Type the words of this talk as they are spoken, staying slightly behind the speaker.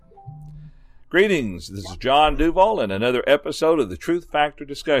Greetings, this is John Duval and another episode of the Truth Factor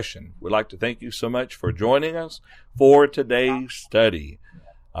Discussion. We'd like to thank you so much for joining us for today's study.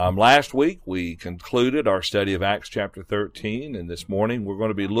 Last week we concluded our study of Acts chapter 13, and this morning we're going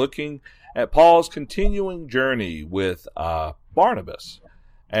to be looking at Paul's continuing journey with Barnabas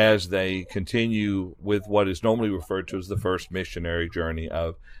as they continue with what is normally referred to as the first missionary journey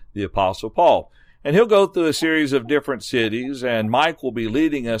of the Apostle Paul. And he'll go through a series of different cities, and Mike will be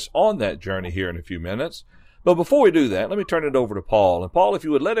leading us on that journey here in a few minutes. But before we do that, let me turn it over to Paul. And Paul, if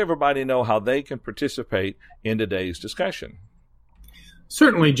you would let everybody know how they can participate in today's discussion.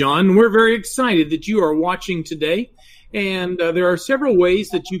 Certainly, John. We're very excited that you are watching today. And there are several ways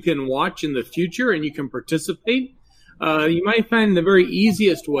that you can watch in the future and you can participate. You might find the very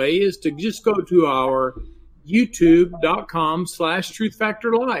easiest way is to just go to our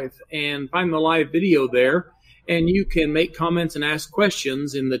youtube.com/truthfactorlive and find the live video there, and you can make comments and ask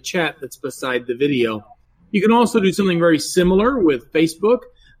questions in the chat that's beside the video. You can also do something very similar with Facebook,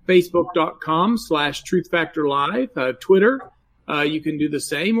 facebook.com/truthfactorlive, Twitter. You can do the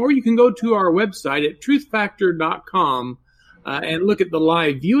same, or you can go to our website at truthfactor.com and look at the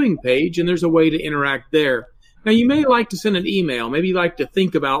live viewing page, and there's a way to interact there. Now, you may like to send an email. Maybe you'd like to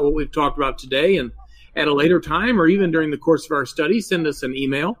think about what we've talked about today, and at a later time or even during the course of our study, send us an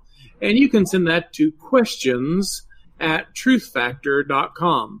email. And you can send that to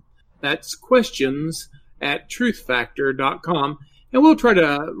questions@truthfactor.com. That's questions@truthfactor.com. And we'll try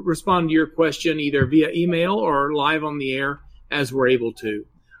to respond to your question either via email or live on the air as we're able to.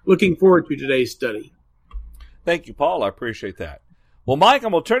 Looking forward to today's study. Thank you, Paul. I appreciate that. Well, Mike,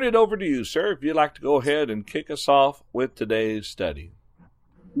 I'm going to turn it over to you, sir, if you'd like to go ahead and kick us off with today's study.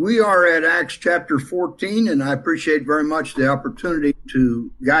 We are at Acts chapter 14, and I appreciate very much the opportunity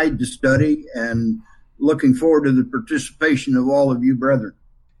to guide the study and looking forward to the participation of all of you brethren.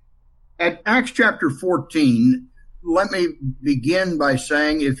 At Acts chapter 14, let me begin by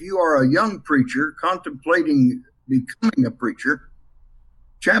saying if you are a young preacher contemplating becoming a preacher,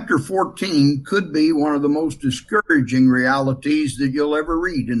 chapter 14 could be one of the most discouraging realities that you'll ever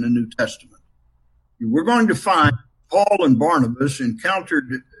read in the New Testament. We're going to find Paul and Barnabas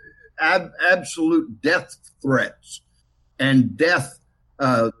encountered absolute death threats and death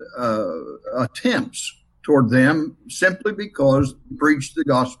attempts toward them simply because they preached the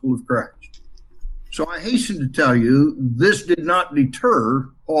gospel of Christ. So I hasten to tell you, this did not deter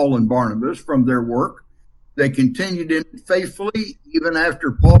Paul and Barnabas from their work. They continued in it faithfully even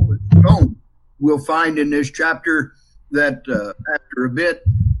after Paul was gone. We'll find in this chapter that after a bit,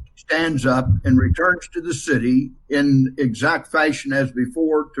 stands up and returns to the city in exact fashion as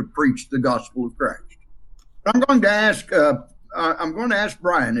before to preach the gospel of Christ. I'm going to ask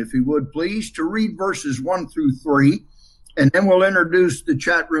Brian, if he would please, to read verses 1 through 3, and then we'll introduce the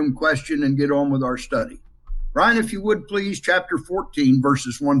chat room question and get on with our study. Brian, if you would please, chapter 14,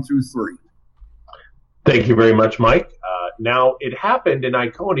 verses 1 through 3. Thank you very much, Mike. Now it happened in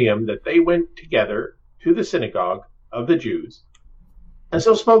Iconium that they went together to the synagogue of the Jews, and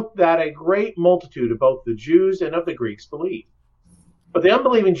so spoke that a great multitude of both the Jews and of the Greeks believed. But the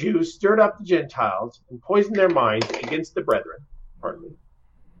unbelieving Jews stirred up the Gentiles and poisoned their minds against the brethren.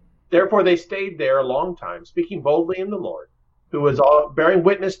 Therefore they stayed there a long time, speaking boldly in the Lord, who was bearing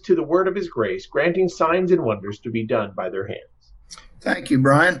witness to the word of his grace, granting signs and wonders to be done by their hands. Thank you,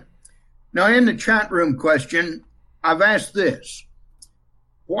 Brian. Now, in the chat room question, I've asked this.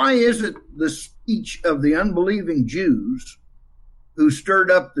 Why is it the speech of the unbelieving Jews who stirred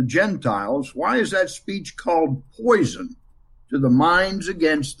up the Gentiles, why is that speech called poison to the minds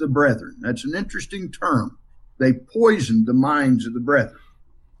against the brethren? That's an interesting term. They poisoned the minds of the brethren.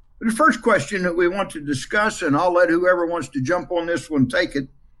 But the first question that we want to discuss, and I'll let whoever wants to jump on this one take it,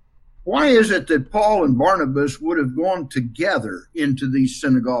 why is it that Paul and Barnabas would have gone together into these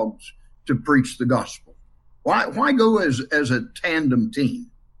synagogues to preach the gospel? Why go as a tandem team?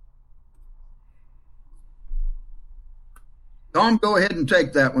 Tom, go ahead and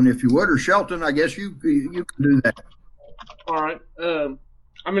take that one if you would, or Shelton, I guess you can do that. All right. I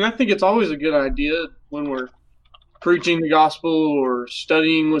think it's always a good idea when we're preaching the gospel or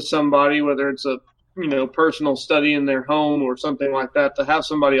studying with somebody, whether it's a personal study in their home or something like that, to have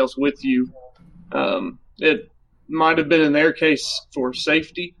somebody else with you. It might have been in their case for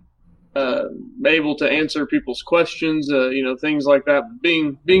safety, able to answer people's questions, things like that.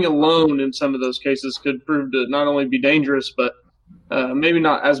 Being alone in some of those cases could prove to not only be dangerous, but maybe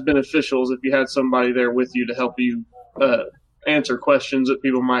not as beneficial as if you had somebody there with you to help you answer questions that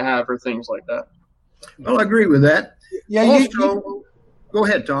people might have or things like that. Well, I agree with that. Yeah. Go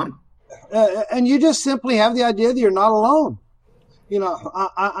ahead, Tom. And you just simply have the idea that you're not alone.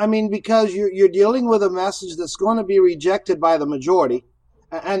 I mean, because you're dealing with a message that's going to be rejected by the majority,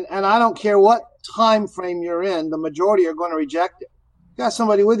 and I don't care what time frame you're in, the majority are going to reject it. You got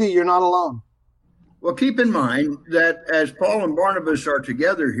somebody with you, you're not alone. Well, keep in mind that as Paul and Barnabas are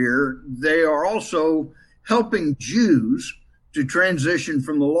together here, they are also helping Jews to transition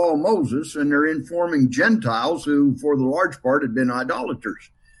from the law of Moses, and they're informing Gentiles who, for the large part, had been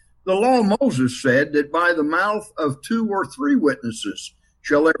idolaters. The law of Moses said that by the mouth of 2 or 3 witnesses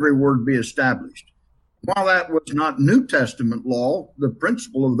shall every word be established. While that was not New Testament law, the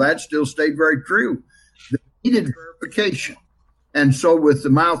principle of that still stayed very true. They needed verification. And so with the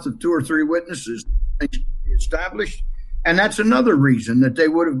mouth of 2 or 3 witnesses, things could be established. And that's another reason that they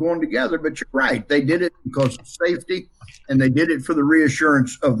would have gone together. But you're right. They did it because of safety, and they did it for the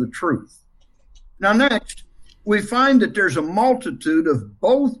reassurance of the truth. Now, next, we find that there's a multitude of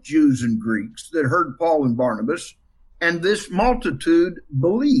both Jews and Greeks that heard Paul and Barnabas, and this multitude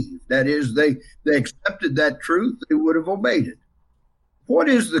believed. That is, they accepted that truth. They would have obeyed it. What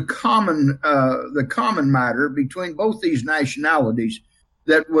is the common matter between both these nationalities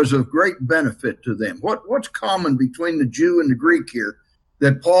that was of great benefit to them? What's common between the Jew and the Greek here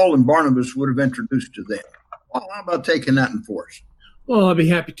that Paul and Barnabas would have introduced to them? Well, how about taking that in force? Well, I'll be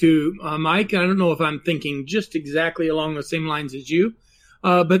happy to, Mike. I don't know if I'm thinking just exactly along the same lines as you,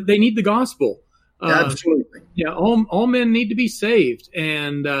 but they need the gospel. Absolutely. Yeah, all men need to be saved.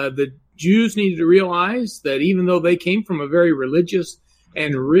 And the Jews needed to realize that even though they came from a very religious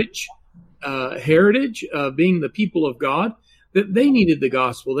and rich heritage of being the people of God, that they needed the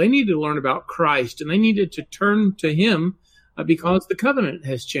gospel. They needed to learn about Christ, and they needed to turn to him because the covenant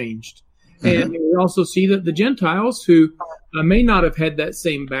has changed. Mm-hmm. And we also see that the Gentiles who may not have had that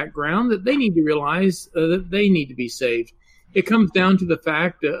same background, that they need to realize that they need to be saved. It comes down to the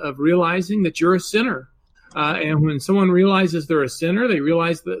fact of realizing that you're a sinner. And when someone realizes they're a sinner, they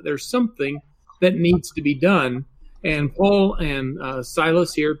realize that there's something that needs to be done. And Paul and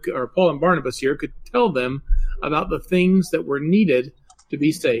Silas here, or Paul and Barnabas here, could tell them about the things that were needed to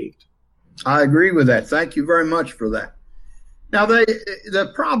be saved. I agree with that. Thank you very much for that. Now,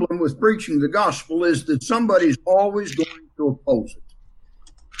 the problem with preaching the gospel is that somebody's always going to oppose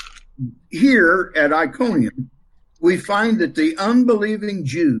it. Here at Iconium, we find that the unbelieving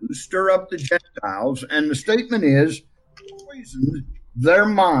Jews stir up the Gentiles, and the statement is, poisoned their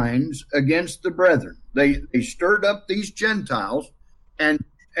minds against the brethren. They stirred up these Gentiles and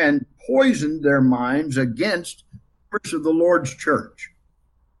poisoned their minds against members of the Lord's church.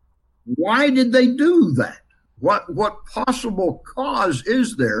 Why did they do that? What possible cause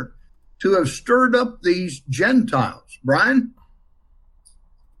is there to have stirred up these Gentiles? Brian?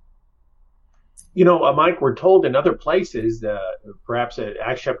 Mike, we're told in other places, perhaps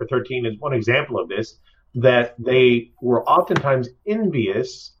Acts chapter 13 is one example of this, that they were oftentimes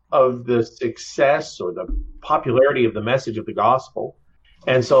envious of the success or the popularity of the message of the gospel.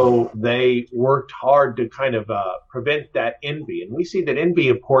 And so they worked hard to kind of prevent that envy. And we see that envy,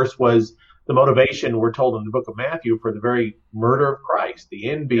 of course, was the motivation, we're told in the book of Matthew, for the very murder of Christ. The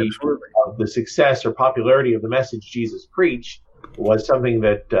envy Absolutely. Of the success or popularity of the message Jesus preached was something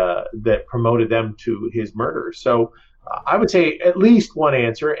that promoted them to his murder. So I would say at least one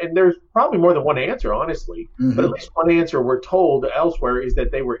answer, and there's probably more than one answer, honestly, but at least one answer we're told elsewhere is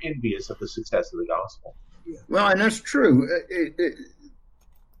that they were envious of the success of the gospel. Well, and that's true.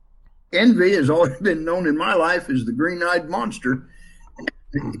 Envy has always been known in my life as the green-eyed monster.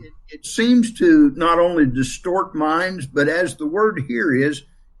 It seems to not only distort minds, but as the word here is,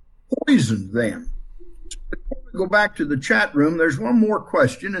 poison them. Before we go back to the chat room, there's one more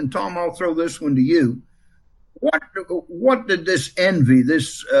question, and Tom, I'll throw this one to you. What did this envy,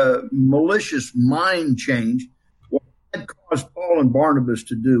 this malicious mind change, what had caused Paul and Barnabas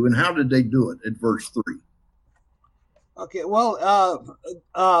to do, and how did they do it at verse 3? Okay,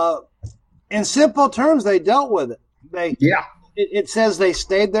 well, in simple terms, they dealt with it. It says they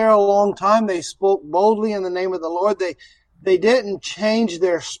stayed there a long time. They spoke boldly in the name of the Lord. They didn't change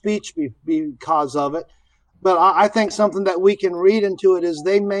their speech because of it. But I think something that we can read into it is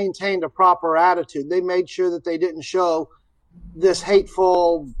they maintained a proper attitude. They made sure that they didn't show this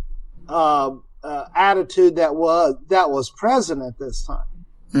hateful attitude that was present at this time.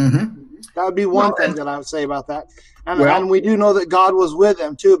 Mm-hmm. That would be one thing that I would say about that. And we do know that God was with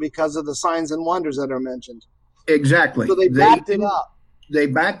them, too, because of the signs and wonders that are mentioned. Exactly. So they backed it up. They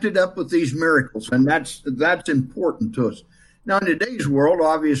backed it up with these miracles, and that's important to us. Now, in today's world,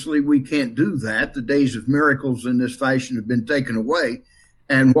 obviously, we can't do that. The days of miracles in this fashion have been taken away,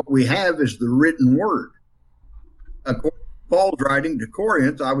 and what we have is the written word. According to Paul's writing to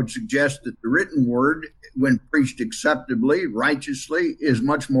Corinth, I would suggest that the written word, when preached acceptably, righteously, is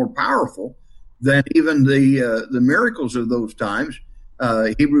much more powerful than even the miracles of those times.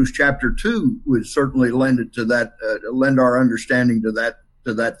 Hebrews chapter 2 would certainly lend it to that, lend our understanding to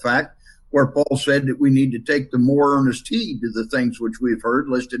that fact, where Paul said that we need to take the more earnest heed to the things which we've heard,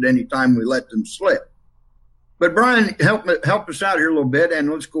 lest at any time we let them slip. But Brian, help us out here a little bit, and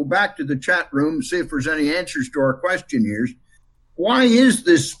let's go back to the chat room and see if there's any answers to our question here. Why is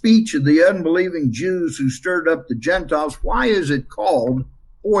this speech of the unbelieving Jews who stirred up the Gentiles, why is it called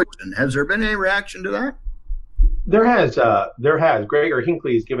poison? Has there been any reaction to that? There has. Gregor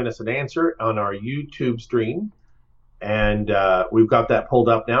Hinckley has given us an answer on our YouTube stream, and we've got that pulled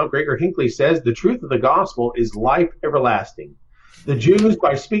up now. Gregor Hinckley says, the truth of the gospel is life everlasting. The Jews,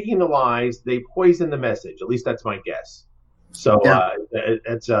 by speaking the lies, they poison the message. At least that's my guess. So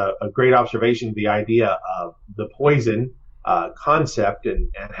it's a great observation, the idea of the poison concept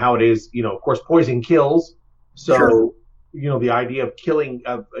and how it is, of course, poison kills. So, sure. The idea of killing,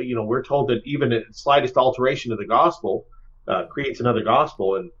 we're told that even a slightest alteration of the gospel creates another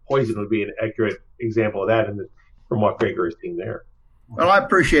gospel, and poison would be an accurate example of that from what Gregor is seeing there. Well, I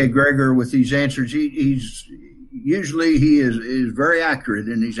appreciate Gregor with these answers. He's usually he is very accurate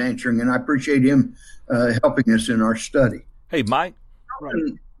in his answering, and I appreciate him helping us in our study. Hey, Mike.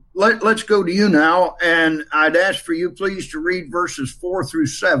 Let's go to you now, and I'd ask for you, please, to read verses 4 through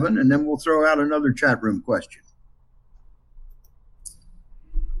 7, and then we'll throw out another chat room question.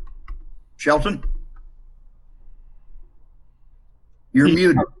 Shelton? You're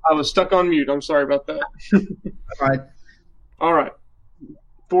muted. I was stuck on mute. I'm sorry about that. All right.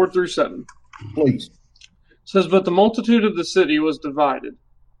 4 through 7. Please. It says, but the multitude of the city was divided,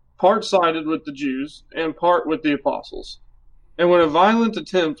 part sided with the Jews, and part with the apostles. And when a violent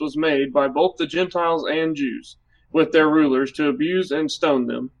attempt was made by both the Gentiles and Jews, with their rulers, to abuse and stone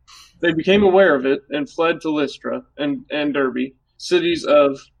them, they became aware of it and fled to Lystra and Derbe, cities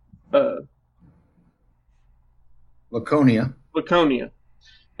of Laconia,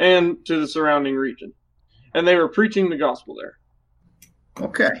 and to the surrounding region. And they were preaching the gospel there.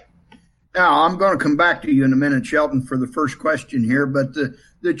 Okay. Now, I'm going to come back to you in a minute, Shelton, for the first question here, but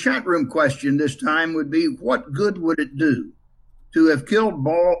the chat room question this time would be, what good would it do to have killed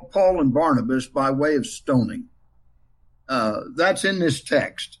Paul and Barnabas by way of stoning? That's in this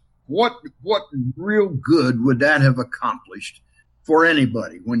text. What real good would that have accomplished for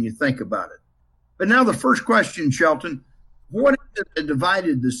anybody when you think about it? But now the first question, Shelton, what is it that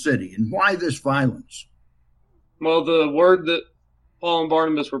divided the city, and why this violence? Well, the word that Paul and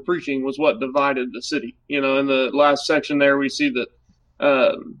Barnabas were preaching was what divided the city. In the last section there, we see that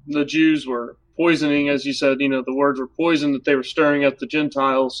the Jews were poisoning, as you said, the words were poison, that they were stirring up the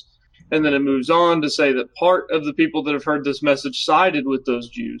Gentiles. And then it moves on to say that part of the people that have heard this message sided with those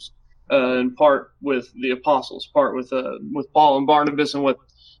Jews, and part with the apostles, part with Paul and Barnabas and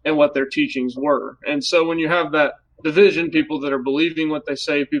what their teachings were. And so when you have that division, people that are believing what they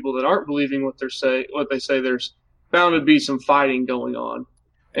say, people that aren't believing what they say, there's bound to be some fighting going on.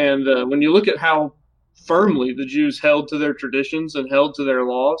 And when you look at how firmly the Jews held to their traditions and held to their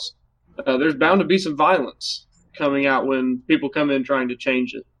laws, there's bound to be some violence coming out when people come in trying to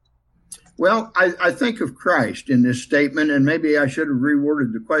change it. Well, I think of Christ in this statement, and maybe I should have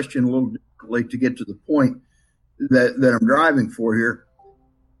reworded the question a little differently to get to the point that I'm driving for here.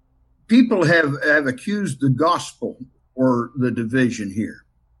 People have accused the gospel or the division here.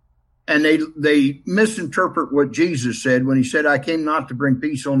 And they misinterpret what Jesus said when he said, I came not to bring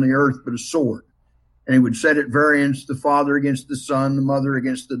peace on the earth, but a sword. And he would set at variance the father against the son, the mother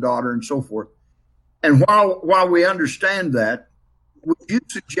against the daughter, and so forth. And while we understand that, would you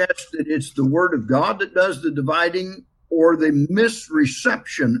suggest that it's the word of God that does the dividing, or the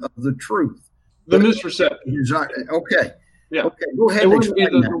misreception of the truth? The misreception. Okay. Yeah. Okay. Go ahead. It wouldn't be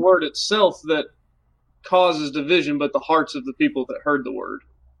the word itself that causes division, but the hearts of the people that heard the word.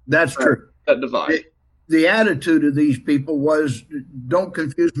 That's true. That divide. The attitude of these people was, don't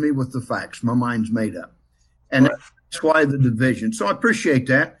confuse me with the facts. My mind's made up. And that's why the division. So I appreciate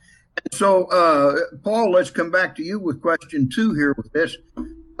that. And so, Paul, let's come back to you with question 2 here with this.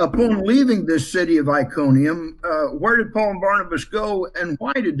 Upon leaving this city of Iconium, where did Paul and Barnabas go, and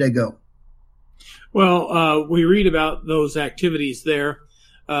why did they go? Well, we read about those activities there,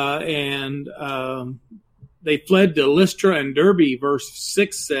 and they fled to Lystra and Derbe, verse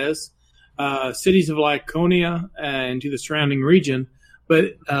 6 says, cities of Lycaonia and to the surrounding region.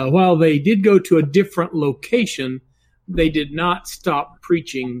 But while they did go to a different location, they did not stop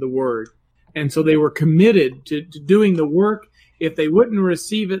preaching the word. And so they were committed to doing the work. If they wouldn't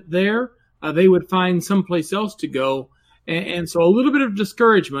receive it there, they would find someplace else to go. And so a little bit of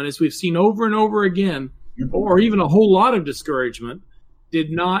discouragement, as we've seen over and over again, or even a whole lot of discouragement,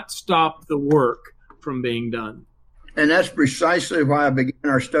 did not stop the work from being done. And that's precisely why I began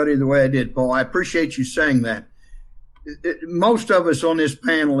our study the way I did, Paul. I appreciate you saying that. Most of us on this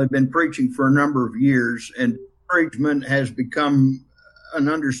panel have been preaching for a number of years, and discouragement has become an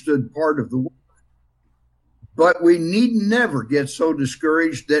understood part of the work. But we need never get so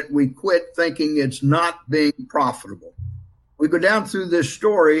discouraged that we quit thinking it's not being profitable. We go down through this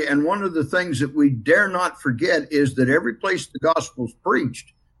story, and one of the things that we dare not forget is that every place the gospel's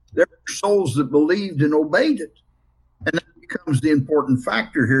preached, there were souls that believed and obeyed it. And that becomes the important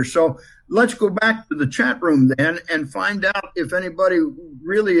factor here. So let's go back to the chat room then and find out if anybody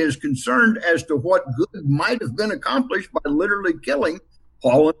really is concerned as to what good might have been accomplished by literally killing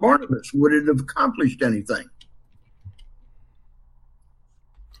Paul and Barnabas. Would it have accomplished anything?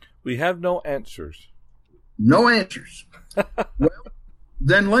 We have no answers. No answers. Well,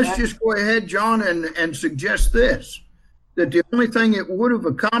 then let's just go ahead, John, and suggest this, that the only thing it would have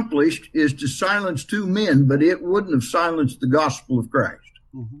accomplished is to silence two men, but it wouldn't have silenced the gospel of Christ.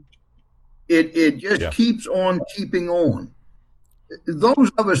 Mm-hmm. It just keeps on keeping on.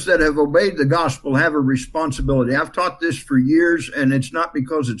 Those of us that have obeyed the gospel have a responsibility. I've taught this for years, and it's not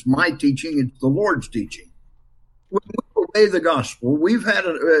because it's my teaching, it's the Lord's teaching. When we obey the gospel, we've had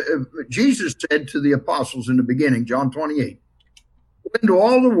Jesus said to the apostles in the beginning, John 28, go into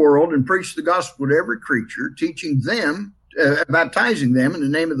all the world and preach the gospel to every creature, teaching them, baptizing them in the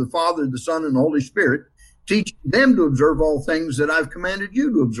name of the Father, the Son, and the Holy Spirit, teaching them to observe all things that I've commanded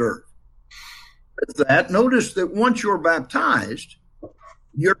you to observe. With that, notice that once you're baptized,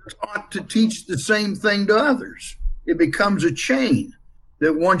 you're taught to teach the same thing to others. It becomes a chain.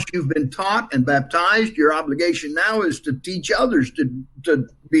 That once you've been taught and baptized, your obligation now is to teach others to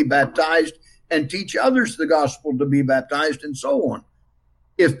be baptized and teach others the gospel to be baptized and so on.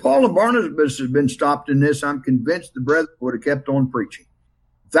 If Paul and Barnabas had been stopped in this, I'm convinced the brethren would have kept on preaching.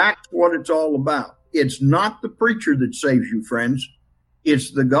 That's what it's all about. It's not the preacher that saves you, friends.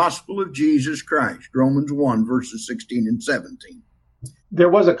 It's the gospel of Jesus Christ, Romans 1, verses 16 and 17. There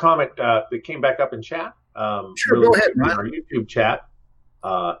was a comment that came back up in chat. Sure, go ahead, Ryan. Our YouTube chat.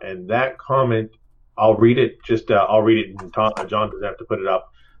 And that comment, I'll read it. I'll read it, and John doesn't have to put it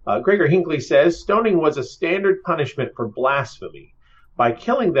up. Gregor Hinckley says, stoning was a standard punishment for blasphemy. By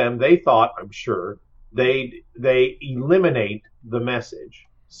killing them, they thought, I'm sure, they eliminate the message.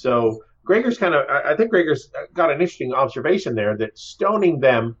 So I think Gregor's got an interesting observation there that stoning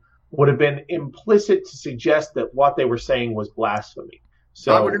them would have been implicit to suggest that what they were saying was blasphemy.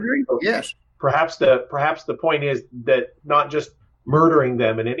 So I would agree. Yes. Perhaps the point is that not just murdering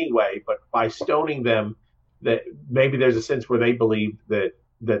them in any way, but by stoning them, that maybe there's a sense where they believed that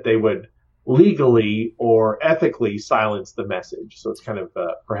they would legally or ethically silence the message. So it's kind of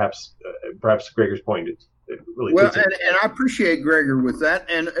perhaps Gregor's point is really well, and I appreciate Gregor with that.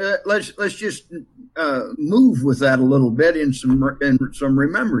 And let's just move with that a little bit in some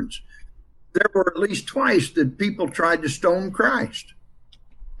remembrance. There were at least twice that people tried to stone Christ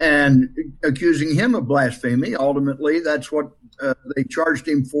and accusing him of blasphemy. Ultimately, that's what they charged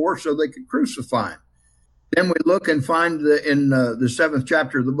him for, so they could crucify him. Then we look and find in the 7th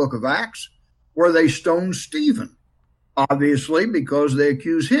chapter of the book of Acts where they stoned Stephen, obviously because they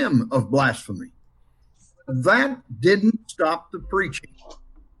accuse him of blasphemy. That didn't stop the preaching.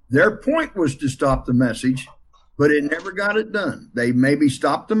 Their point was to stop the message, but it never got it done. They maybe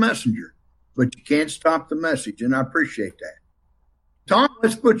stopped the messenger, but you can't stop the message, and I appreciate that. Tom,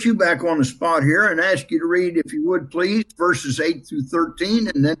 let's put you back on the spot here and ask you to read, if you would, please, verses 8 through 13,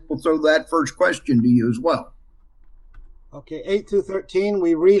 and then we'll throw that first question to you as well. Okay, 8 through 13,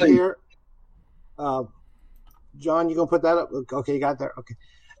 we read here. John, you going to put that up? Okay, you got there. Okay.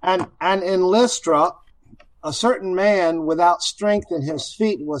 And in Lystra, a certain man without strength in his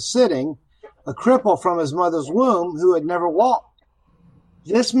feet was sitting, a cripple from his mother's womb who had never walked.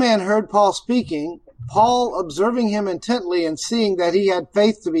 This man heard Paul speaking. Paul, observing him intently and seeing that he had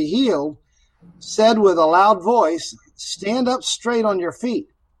faith to be healed, said with a loud voice, "Stand up straight on your feet."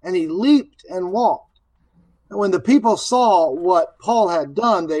 And he leaped and walked. And when the people saw what Paul had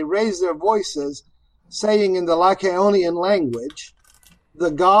done, they raised their voices, saying in the Lycaonian language,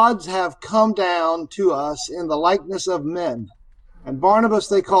 "The gods have come down to us in the likeness of men." And Barnabas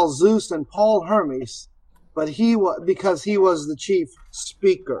they called Zeus and Paul Hermes, but because he was the chief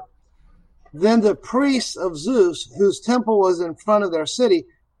speaker. Then the priests of Zeus, whose temple was in front of their city,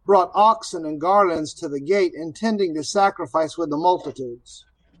 brought oxen and garlands to the gate, intending to sacrifice with the multitudes.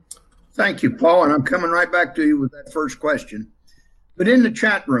 Thank you, Paul, and I'm coming right back to you with that first question. But in the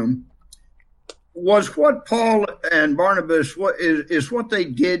chat room, was what Paul and Barnabas is what they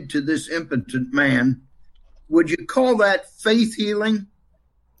did to this impotent man. Would you call that faith healing?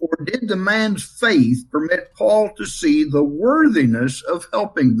 Or did the man's faith permit Paul to see the worthiness of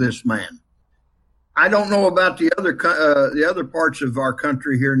helping this man? I don't know about the other parts of our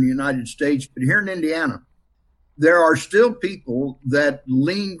country here in the United States, but here in Indiana, there are still people that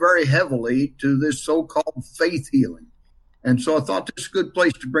lean very heavily to this so-called faith healing. And so I thought this is a good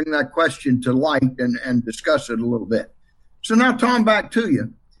place to bring that question to light and discuss it a little bit. So now, Tom, back to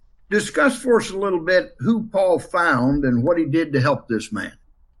you. Discuss for us a little bit who Paul found and what he did to help this man.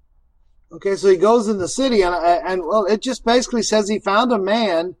 Okay, so he goes in the city, and well, it just basically says he found a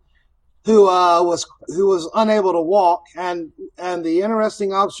man who was unable to walk, and the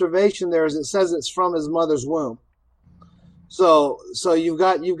interesting observation there is it says it's from his mother's womb. So you've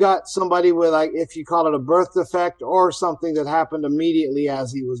got somebody with, like, if you call it a birth defect or something that happened immediately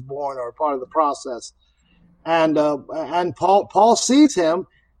as he was born or part of the process, and Paul sees him,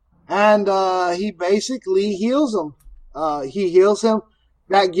 and he basically heals him. He heals him.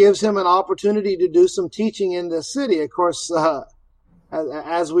 That gives him an opportunity to do some teaching in this city. Of course,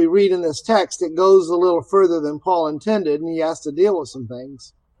 as we read in this text, it goes a little further than Paul intended, and he has to deal with some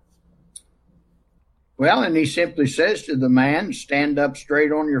things. Well, and he simply says to the man, stand up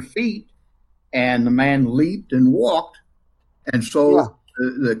straight on your feet. And the man leaped and walked. And so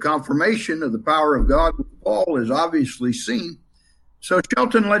the confirmation of the power of God with Paul is obviously seen. So,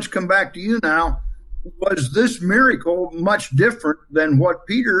 Shelton, let's come back to you now. Was this miracle much different than what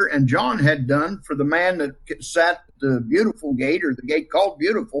Peter and John had done for the man that sat at the beautiful gate, or the gate called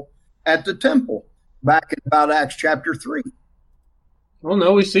Beautiful, at the temple back in about Acts chapter 3? Well,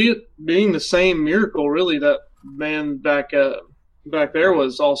 no, we see it being the same miracle, really. That man back there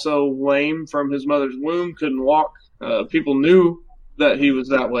was also lame from his mother's womb, couldn't walk. People knew that he was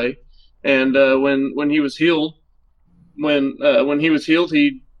that way. And when he was healed, when he was healed,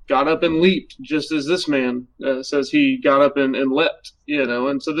 he got up and leaped, just as this man says he got up and leapt,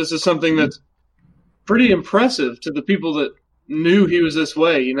 And so this is something that's pretty impressive to the people that knew he was this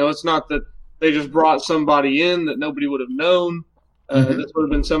way. It's not that they just brought somebody in that nobody would have known. This would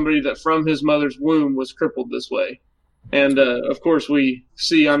have been somebody that from his mother's womb was crippled this way. And, of course, we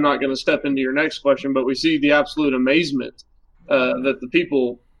see, I'm not going to step into your next question, but we see the absolute amazement that the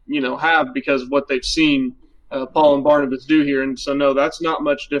people, have because of what they've seen Paul and Barnabas do here. And so, no, that's not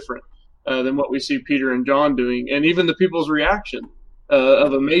much different than what we see Peter and John doing. And even the people's reaction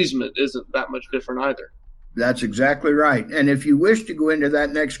of amazement isn't that much different either. That's exactly right. And if you wish to go into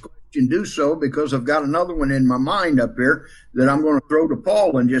that next question, do so, because I've got another one in my mind up here that I'm going to throw to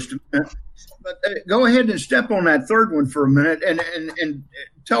Paul in just a minute. But go ahead and step on that third one for a minute and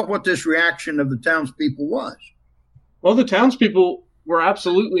tell what this reaction of the townspeople was. Well, the townspeople were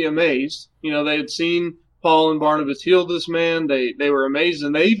absolutely amazed. They had seen Paul and Barnabas healed this man. They were amazed,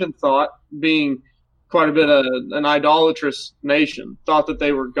 and they even thought, being quite a bit an idolatrous nation, thought that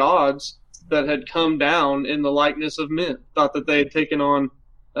they were gods that had come down in the likeness of men, thought that they had taken on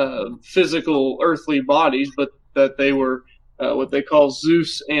physical earthly bodies, but that they were what they call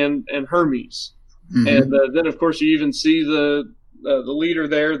Zeus and Hermes. Mm-hmm. And then, of course, you even see the leader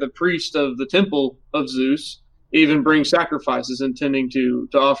there, the priest of the temple of Zeus, even bring sacrifices, intending to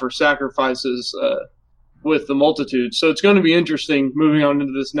offer sacrifices with the multitude. So it's going to be interesting moving on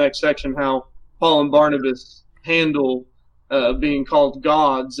into this next section how Paul and Barnabas handle being called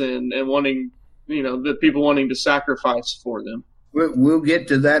gods and wanting, the people wanting to sacrifice for them. We'll get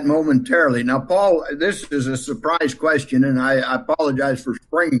to that momentarily. Now, Paul, this is a surprise question, and I apologize for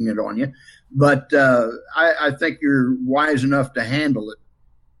springing it on you, but I think you're wise enough to handle it.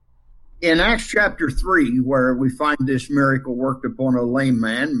 In Acts chapter 3, where we find this miracle worked upon a lame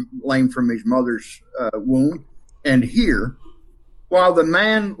man, lame from his mother's womb, and here, while the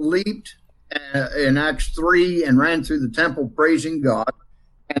man leaped in Acts 3 and ran through the temple praising God,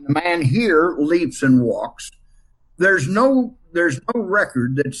 and the man here leaps and walks, there's no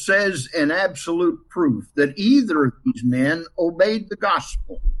record that says in absolute proof that either of these men obeyed the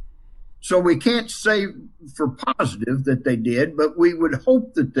gospel. So we can't say for positive that they did, but we would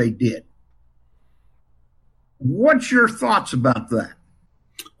hope that they did. What's your thoughts about that?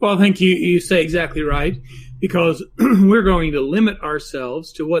 Well, I think you say exactly right, because we're going to limit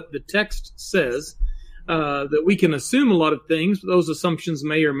ourselves to what the text says, that we can assume a lot of things, but those assumptions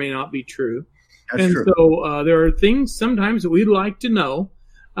may or may not be true. That's true. So there are things sometimes that we'd like to know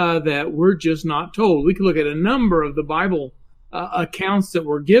that we're just not told. We could look at a number of the Bible accounts that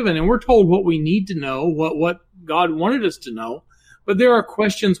were given, and we're told what we need to know, what God wanted us to know. But there are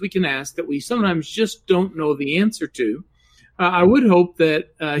questions we can ask that we sometimes just don't know the answer to. I would hope that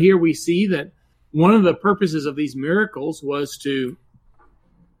here we see that one of the purposes of these miracles was to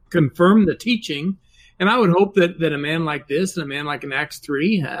confirm the teaching. And I would hope that a man like this and a man like in Acts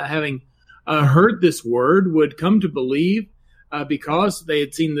 3, having heard this word, would come to believe because they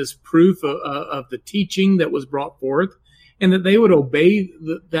had seen this proof of the teaching that was brought forth, and that they would obey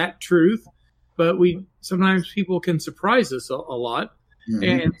that truth. But sometimes people can surprise us a lot. Mm-hmm.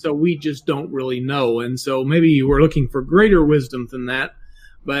 And so we just don't really know. And so maybe you were looking for greater wisdom than that.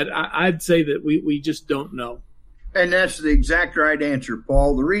 But I'd say that we just don't know. And that's the exact right answer,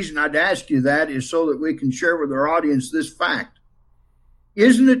 Paul. The reason I'd ask you that is so that we can share with our audience this fact.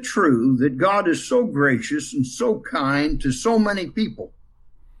 Isn't it true that God is so gracious and so kind to so many people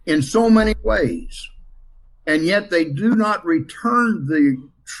in so many ways, and yet they do not return the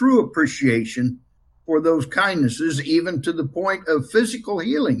true appreciation for those kindnesses, even to the point of physical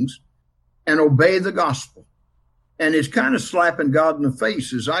healings, and obey the gospel? And it's kind of slapping God in the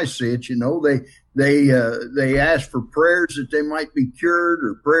face, as I see it. You know, they ask for prayers that they might be cured,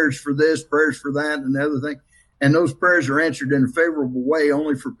 or prayers for this, prayers for that, and the other thing. And those prayers are answered in a favorable way,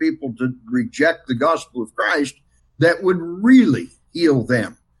 only for people to reject the gospel of Christ that would really heal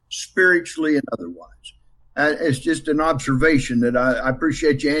them spiritually and otherwise. It's just an observation that I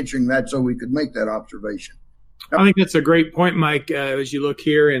appreciate you answering that, so we could make that observation. I think that's a great point, Mike, as you look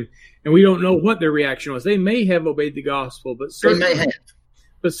here, and we don't know what their reaction was. They may have obeyed the gospel, but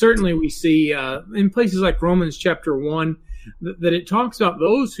certainly we see in places like Romans chapter 1 that it talks about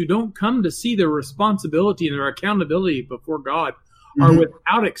those who don't come to see their responsibility and their accountability before God are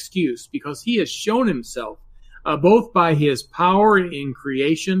without excuse, because he has shown himself both by his power in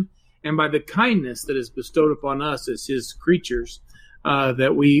creation and by the kindness that is bestowed upon us as his creatures,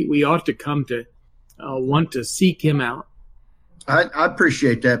 that we ought to come to want to seek him out. I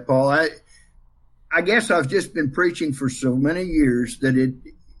appreciate that, Paul. I guess I've just been preaching for so many years that it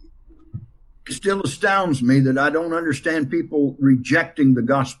still astounds me that I don't understand people rejecting the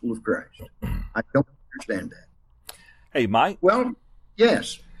gospel of Christ. I don't understand that. Hey, Mike. Well,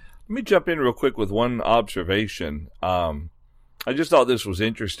 yes. Let me jump in real quick with one observation. I just thought this was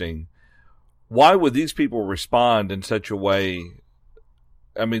interesting. Why would these people respond in such a way,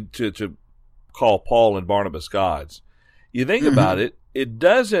 I mean, to call Paul and Barnabas gods? You think about it, it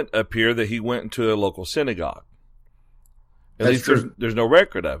doesn't appear that he went into a local synagogue. At least there's no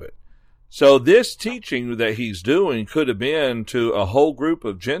record of it. So this teaching that he's doing could have been to a whole group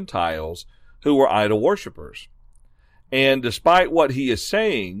of Gentiles who were idol worshipers. And despite what he is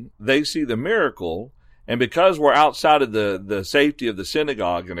saying, they see the miracle. And because we're outside of the safety of the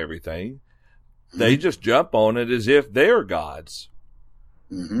synagogue and everything, they just jump on it as if they're gods.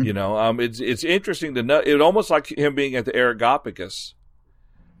 Mm-hmm. You know, it's interesting to know. It's almost like him being at the Areopagus.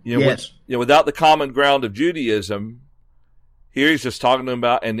 You know, yes. Without the common ground of Judaism, here he's just talking to them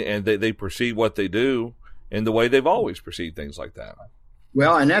about, and they perceive what they do in the way they've always perceived things like that.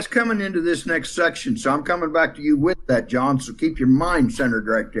 Well, and that's coming into this next section, so I'm coming back to you with that, John, so keep your mind centered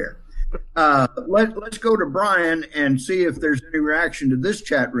right there. Let's go to Brian and see if there's any reaction to this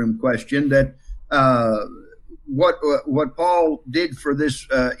chat room question that what Paul did for this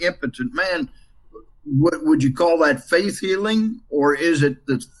impotent man. What would you call that, faith healing, or is it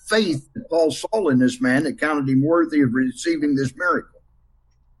the faith that Paul saw in this man that counted him worthy of receiving this miracle?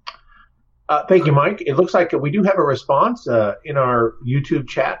 Thank you, Mike. It looks like we do have a response in our YouTube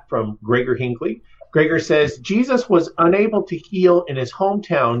chat from Gregor Hinckley. Gregor says, Jesus was unable to heal in his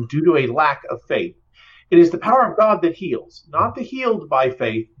hometown due to a lack of faith. It is the power of God that heals, not the healed by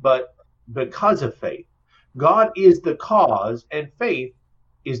faith, but because of faith. God is the cause, and faith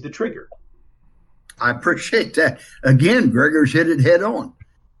is the trigger. I appreciate that. Again, Gregor's hit it head on.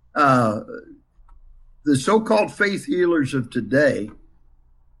 The so-called faith healers of today,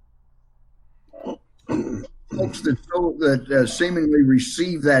 folks that seemingly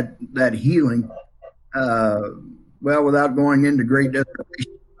receive that healing, well, without going into great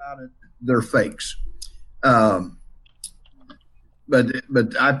desperation about it, they're fakes. But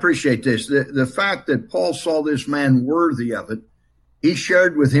I appreciate this. The fact that Paul saw this man worthy of it, he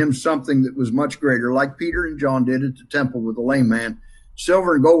shared with him something that was much greater, like Peter and John did at the temple with the lame man.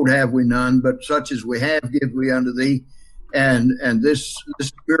 Silver and gold have we none, but such as we have give we unto thee. And this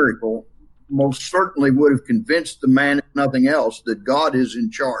miracle most certainly would have convinced the man, if nothing else, that God is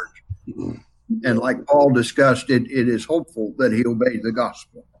in charge. And like Paul discussed, it is hopeful that he obeyed the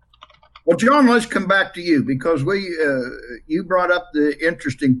gospel. Well, John, let's come back to you, because you brought up the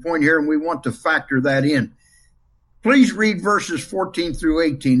interesting point here, and we want to factor that in. Please read verses 14 through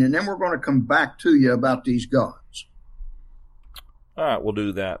 18, and then we're going to come back to you about these gods. All right, we'll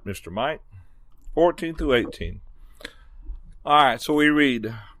do that, Mr. Mike. 14 through 18. All right, so we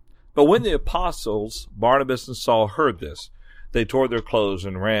read, But when the apostles, Barnabas and Saul, heard this, they tore their clothes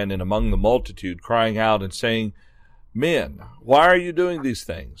and ran in among the multitude, crying out and saying, Men, why are you doing these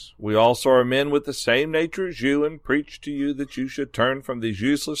things? We also are men with the same nature as you, and preach to you that you should turn from these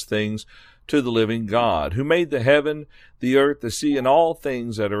useless things to the living God, who made the heaven, the earth, the sea, and all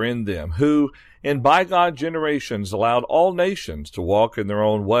things that are in them, who in bygone generations allowed all nations to walk in their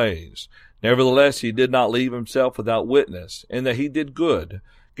own ways. Nevertheless, he did not leave himself without witness, in that he did good,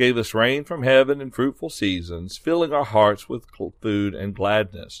 gave us rain from heaven and fruitful seasons, filling our hearts with food and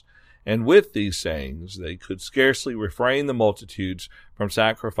gladness. And with these sayings, they could scarcely refrain the multitudes from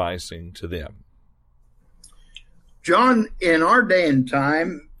sacrificing to them. John, in our day and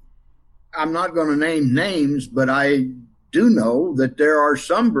time, I'm not going to name names, but I do know that there are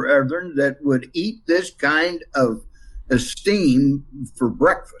some brethren that would eat this kind of esteem for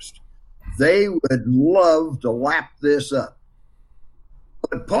breakfast. They would love to lap this up.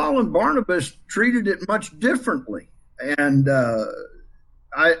 But Paul and Barnabas treated it much differently. And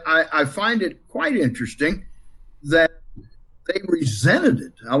I find it quite interesting that they resented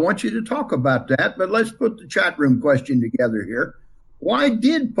it. I want you to talk about that, but let's put the chat room question together here. Why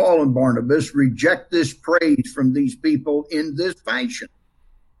did Paul and Barnabas reject this praise from these people in this fashion?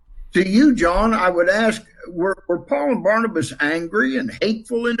 To you, John, I would ask, were Paul and Barnabas angry and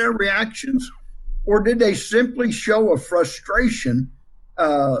hateful in their reactions? Or did they simply show a frustration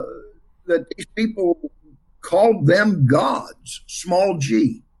that these people called them gods, small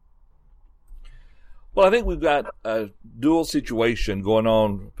g? Well, I think we've got a dual situation going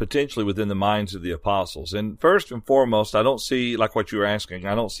on potentially within the minds of the apostles. And first and foremost, I don't see, like what you were asking,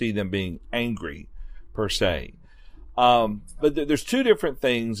 I don't see them being angry per se. But there's two different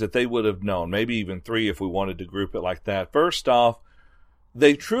things that they would have known, maybe even three if we wanted to group it like that. First off,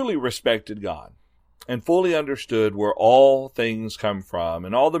 they truly respected God and fully understood where all things come from,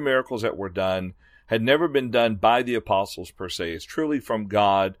 and all the miracles that were done had never been done by the apostles per se. It's truly from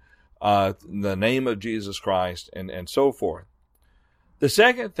God, the name of Jesus Christ, and so forth. The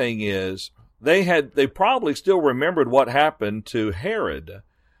second thing is they probably still remembered what happened to Herod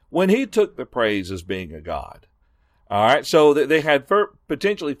when he took the praise as being a god. All right, so they had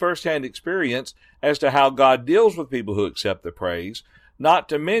potentially firsthand experience as to how God deals with people who accept the praise, not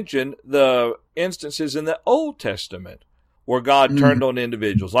to mention the instances in the Old Testament where God turned on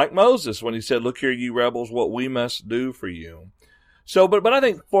individuals, like Moses when he said, "Look here, you rebels, what we must do for you." So, but I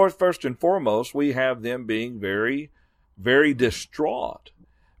think first and foremost, we have them being very, very distraught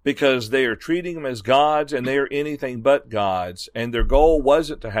because they are treating them as gods and they are anything but gods. And their goal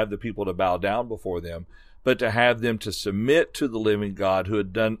wasn't to have the people to bow down before them, but to have them to submit to the living God who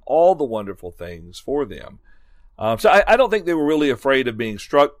had done all the wonderful things for them. So I don't think they were really afraid of being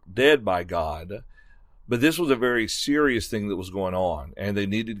struck dead by God, but this was a very serious thing that was going on, and they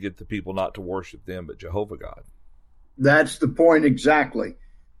needed to get the people not to worship them, but Jehovah God. That's the point exactly.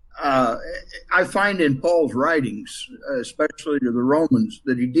 I find in Paul's writings, especially to the Romans,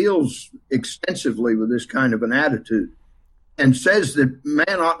 that he deals extensively with this kind of an attitude and says that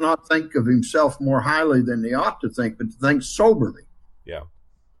man ought not think of himself more highly than he ought to think, but to think soberly. Yeah.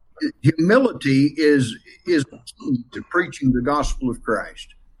 Humility is key to preaching the gospel of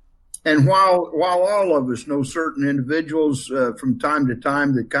Christ. And while all of us know certain individuals from time to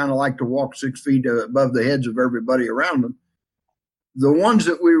time that kind of like to walk 6 feet above the heads of everybody around them, the ones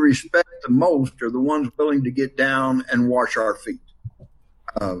that we respect the most are the ones willing to get down and wash our feet.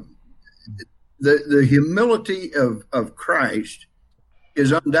 The humility of Christ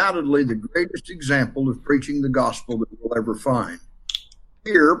is undoubtedly the greatest example of preaching the gospel that we'll ever find.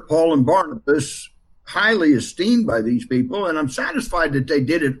 Here, Paul and Barnabas, highly esteemed by these people, and I'm satisfied that they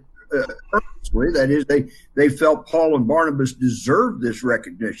did it earnestly. That is, they felt Paul and Barnabas deserved this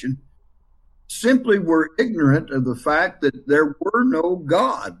recognition, simply were ignorant of the fact that there were no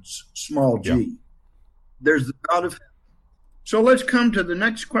gods, small g. Yeah. There's the God of heaven. So let's come to the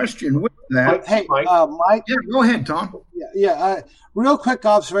next question with that. Hey, Mike. Yeah, go ahead, Tom. Yeah. Real quick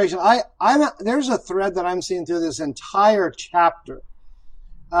observation. There's a thread that I'm seeing through this entire chapter.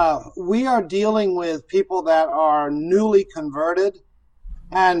 We are dealing with people that are newly converted,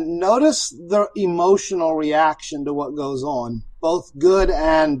 and notice the emotional reaction to what goes on, both good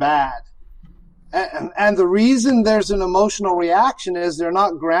and bad. And the reason there's an emotional reaction is they're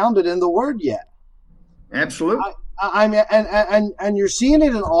not grounded in the Word yet. Absolutely. I mean, and you're seeing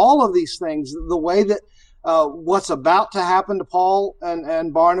it in all of these things. The way that what's about to happen to Paul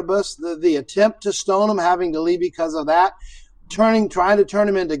and Barnabas, the attempt to stone them, having to leave because of that, trying to turn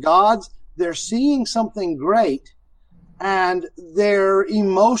them into gods. They're seeing something great, and they're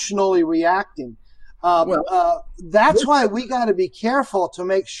emotionally reacting. That's why we got to be careful to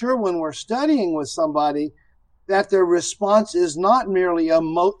make sure when we're studying with somebody that their response is not merely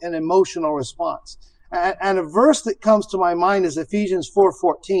an emotional response. And a verse that comes to my mind is Ephesians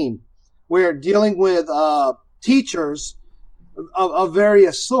 4:14, where dealing with teachers of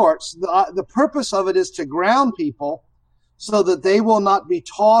various sorts, the purpose of it is to ground people so that they will not be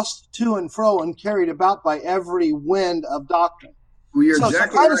tossed to and fro and carried about by every wind of doctrine. Well, you're so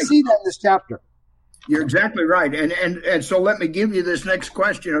exactly try to right. see that in this chapter. You're exactly right. And so let me give you this next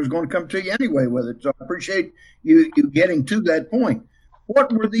question. I was going to come to you anyway with it. So I appreciate you getting to that point.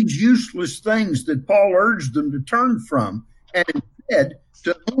 What were these useless things that Paul urged them to turn from? And instead,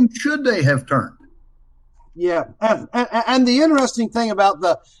 to whom should they have turned? Yeah. And the interesting thing about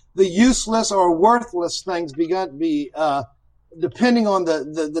the useless or worthless things begun to be, depending on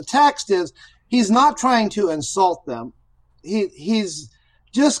the text, is he's not trying to insult them. He's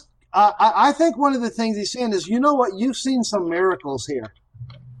just, I think one of the things he's saying is, you know what, you've seen some miracles here.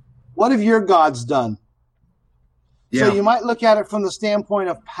 What have your gods done? Yeah. So you might look at it from the standpoint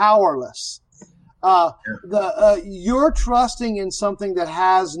of powerless. You're trusting in something that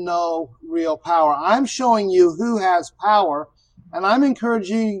has no real power. I'm showing you who has power, and I'm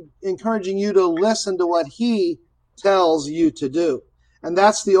encouraging you to listen to what he tells you to do. And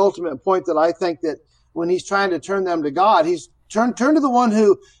that's the ultimate point that I think that when he's trying to turn them to God, he's turn to the one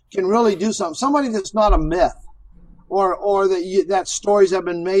who can really do something. Somebody that's not a myth, or that stories have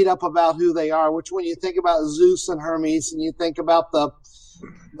been made up about who they are. Which, when you think about Zeus and Hermes, and you think about the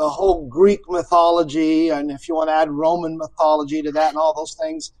whole Greek mythology, and if you want to add Roman mythology to that and all those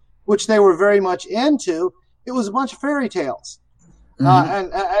things, which they were very much into, it was a bunch of fairy tales.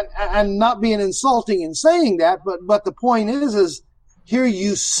 Mm-hmm. And not being insulting in saying that, but the point is here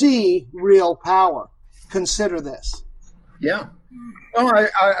you see real power. Consider this. Yeah. Well,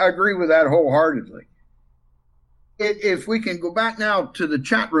 I agree with that wholeheartedly. If we can go back now to the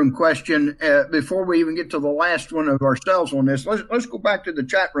chat room question before we even get to the last one of ourselves on this, let's go back to the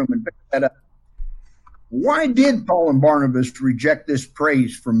chat room and pick that up. Why did Paul and Barnabas reject this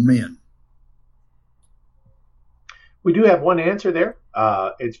praise from men? We do have one answer there.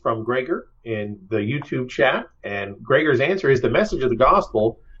 It's from Gregor in the YouTube chat. And Gregor's answer is the message of the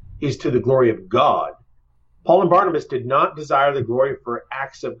gospel is to the glory of God. Paul and Barnabas did not desire the glory for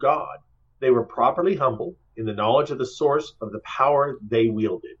acts of God. They were properly humble in the knowledge of the source of the power they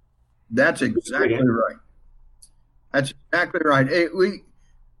wielded. That's exactly right. That's exactly right.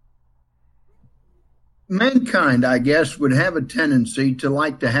 Mankind, I guess, would have a tendency to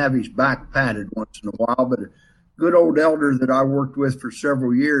like to have his back patted once in a while, but a good old elder that I worked with for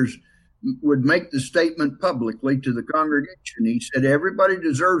several years would make the statement publicly to the congregation. He said, everybody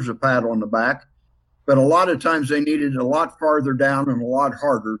deserves a pat on the back, but a lot of times they need it a lot farther down and a lot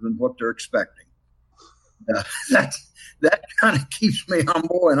harder than what they're expecting. That kind of keeps me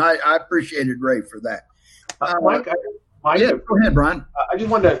humble, and I appreciated Ray for that. Mike, yeah, go ahead, Brian. I just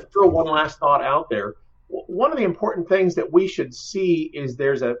wanted to throw one last thought out there. One of the important things that we should see is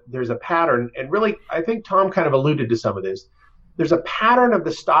there's a pattern, and really, I think Tom kind of alluded to some of this. There's a pattern of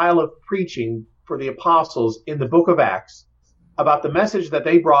the style of preaching for the apostles in the book of Acts about the message that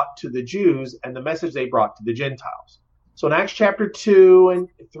they brought to the Jews and the message they brought to the Gentiles. So in Acts chapter 2 and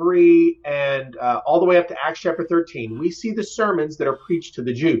 3 and all the way up to Acts chapter 13, we see the sermons that are preached to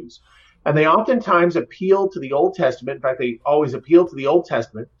the Jews. And they oftentimes appeal to the Old Testament. In fact, they always appeal to the Old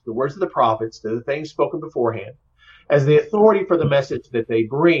Testament, the words of the prophets, to the things spoken beforehand, as the authority for the message that they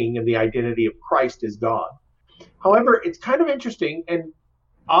bring and the identity of Christ as God. However, it's kind of interesting and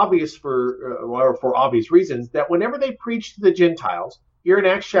obvious for obvious reasons that whenever they preach to the Gentiles, here in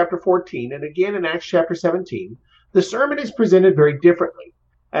Acts chapter 14 and again in Acts chapter 17, the sermon is presented very differently.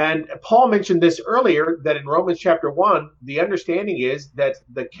 And Paul mentioned this earlier, that in Romans chapter 1, the understanding is that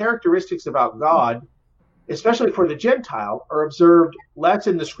the characteristics about God, especially for the Gentile, are observed less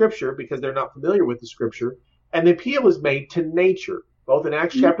in the Scripture because they're not familiar with the Scripture, and the appeal is made to nature. Both in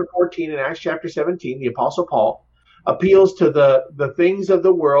Acts chapter 14 and Acts chapter 17, the Apostle Paul appeals to the things of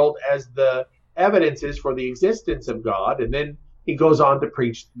the world as the evidences for the existence of God, and then he goes on to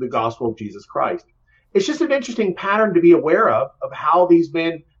preach the gospel of Jesus Christ. It's just an interesting pattern to be aware of how these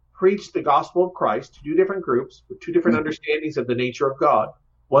men preached the gospel of Christ to two different groups with two different understandings of the nature of God.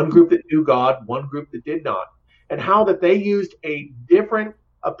 One group that knew God, one group that did not. And how that they used a different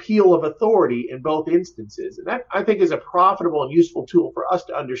appeal of authority in both instances. And that, I think, is a profitable and useful tool for us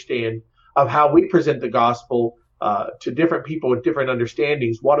to understand of how we present the gospel to different people with different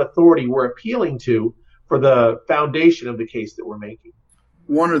understandings, what authority we're appealing to for the foundation of the case that we're making.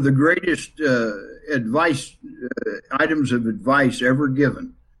 One of the greatest items of advice ever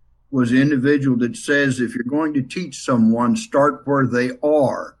given was the individual that says, if you're going to teach someone, start where they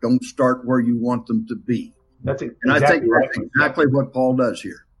are. Don't start where you want them to be. That's exactly and I think right. that's exactly what Paul does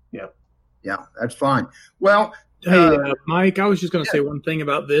here. Yeah. Yeah, that's fine. Well, hey, Mike, I was just going to say one thing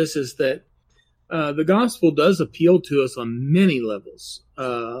about this is that the gospel does appeal to us on many levels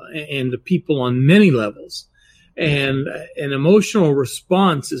and to people on many levels. And an emotional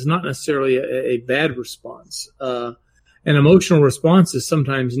response is not necessarily a bad response. An emotional response is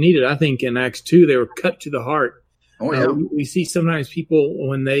sometimes needed. I think in Acts 2, they were cut to the heart. Oh, yeah. We see sometimes people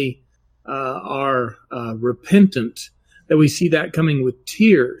when they are repentant, that we see that coming with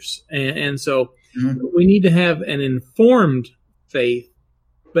tears. And so we need to have an informed faith,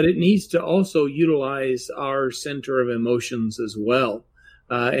 but it needs to also utilize our center of emotions as well.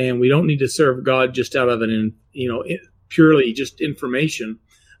 And we don't need to serve God just out of purely just information,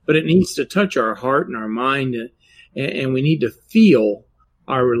 but it needs to touch our heart and our mind, and we need to feel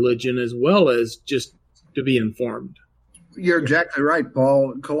our religion as well as just to be informed. You're exactly right,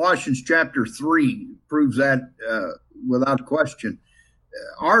 Paul. Colossians chapter 3 proves that without question.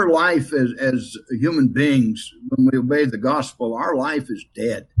 Our life as human beings, when we obey the gospel, our life is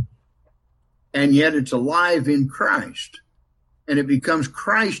dead. And yet it's alive in Christ. And it becomes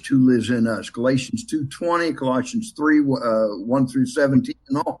Christ who lives in us. Galatians 2:20, Colossians 3, 1 through 17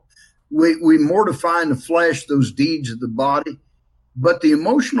 and all. We mortify in the flesh those deeds of the body. But the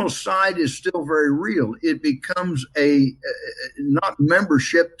emotional side is still very real. It becomes not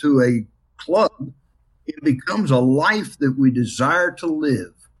membership to a club. It becomes a life that we desire to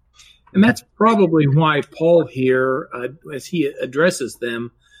live. And that's probably why Paul here, as he addresses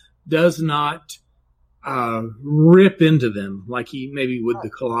them, does not rip into them like he maybe would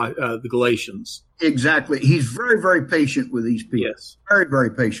the Galatians. Exactly. He's very, very patient with these people. Yes. Very,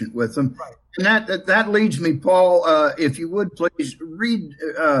 very patient with them. Right. And that leads me, Paul, if you would please read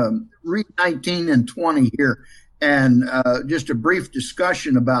 19 and 20 here, and just a brief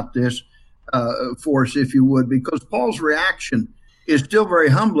discussion about this for us, if you would, because Paul's reaction is still very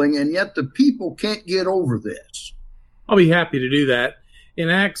humbling, and yet the people can't get over this. I'll be happy to do that. In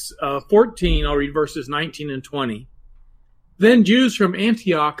Acts 14, I'll read verses 19 and 20. Then Jews from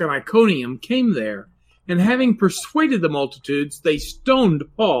Antioch and Iconium came there, and having persuaded the multitudes, they stoned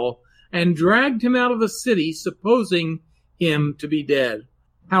Paul and dragged him out of the city, supposing him to be dead.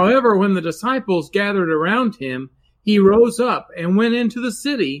 However, when the disciples gathered around him, he rose up and went into the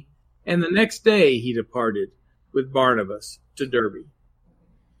city, and the next day he departed with Barnabas to Derbe.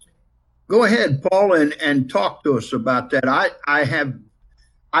 Go ahead, Paul, and talk to us about that.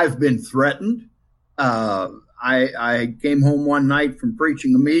 I've been threatened. I came home one night from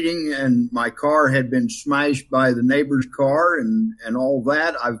preaching a meeting, and my car had been smashed by the neighbor's car and all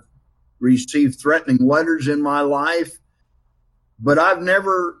that. I've received threatening letters in my life, but I've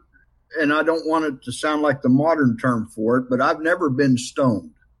never, and I don't want it to sound like the modern term for it, but I've never been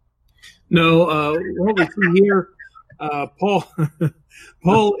stoned. No, what we see here,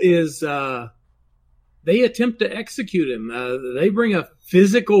 Paul is, they attempt to execute him. They bring a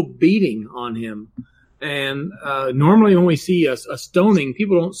physical beating on him. And normally when we see a stoning,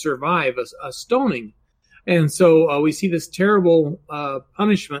 people don't survive a stoning. And so we see this terrible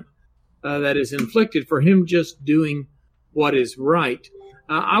punishment that is inflicted for him just doing what is right.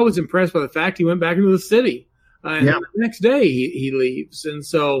 I was impressed by the fact he went back into the city. And the next day he leaves. And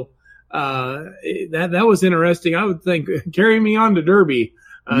so that was interesting. I would think, carry me on to Derbe.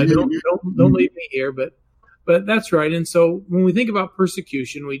 Don't leave me here. But that's right. And so when we think about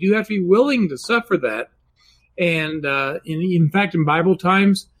persecution, we do have to be willing to suffer that. And in fact, in Bible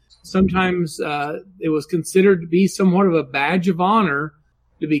times, sometimes it was considered to be somewhat of a badge of honor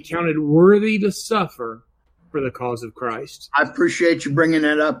to be counted worthy to suffer for the cause of Christ. I appreciate you bringing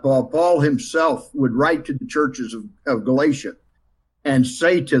that up, Paul. Paul himself would write to the churches of Galatia and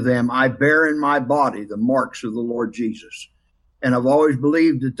say to them, I bear in my body the marks of the Lord Jesus. And I've always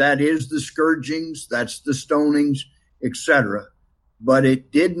believed that is the scourgings, that's the stonings, etc. But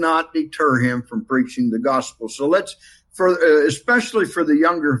it did not deter him from preaching the gospel. So especially for the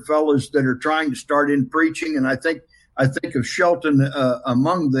younger fellows that are trying to start in preaching, and I think of Shelton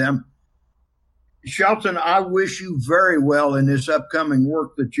among them. Shelton, I wish you very well in this upcoming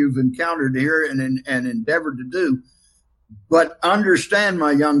work that you've encountered here and endeavored to do. But understand,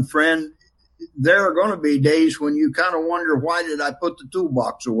 my young friend, there are going to be days when you kind of wonder, why did I put the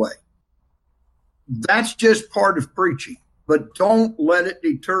toolbox away? That's just part of preaching. But don't let it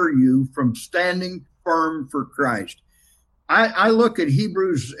deter you from standing firm for Christ. I look at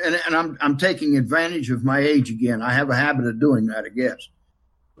Hebrews, and I'm taking advantage of my age again. I have a habit of doing that, I guess.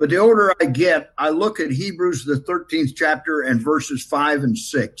 But the older I get, I look at Hebrews, the 13th chapter, and verses 5 and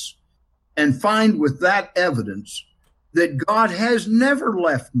 6. and find with that evidence that God has never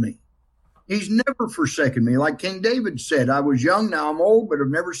left me. He's never forsaken me. Like King David said, I was young, now I'm old, but I've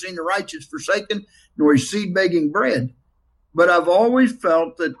never seen the righteous forsaken, nor his seed begging bread. But I've always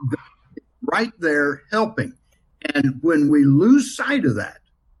felt that God is right there helping. And when we lose sight of that,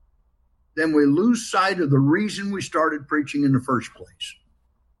 then we lose sight of the reason we started preaching in the first place.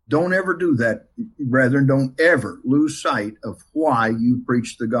 Don't ever do that, brethren. Don't ever lose sight of why you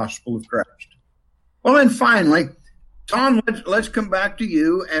preach the gospel of Christ. Well, and finally, Tom, let's come back to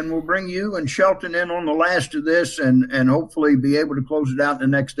you, and we'll bring you and Shelton in on the last of this and hopefully be able to close it out in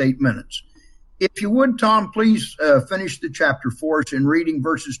the next 8 minutes. If you would, Tom, please finish the chapter for us in reading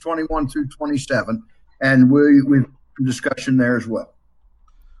verses 21 through 27, and we've discussion there as well.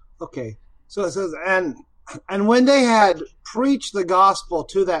 Okay. So it says, and when they had preached the gospel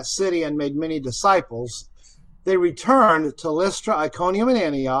to that city and made many disciples, they returned to Lystra, Iconium, and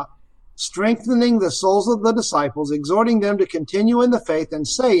Antioch, strengthening the souls of the disciples, exhorting them to continue in the faith, and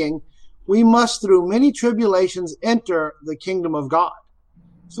saying, we must through many tribulations enter the kingdom of God.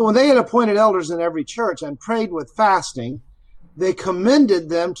 So when they had appointed elders in every church and prayed with fasting, they commended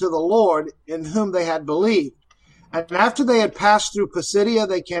them to the Lord in whom they had believed. And after they had passed through Pisidia,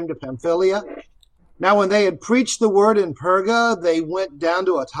 they came to Pamphylia. Now when they had preached the word in Perga, they went down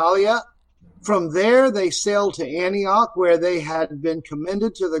to Attalia. From there they sailed to Antioch, where they had been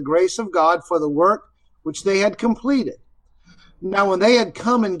commended to the grace of God for the work which they had completed. Now when they had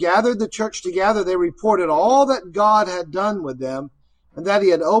come and gathered the church together, they reported all that God had done with them, and that he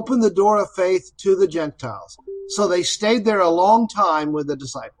had opened the door of faith to the Gentiles. So they stayed there a long time with the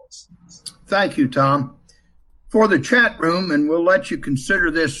disciples. Thank you, Tom. For the chat room, and we'll let you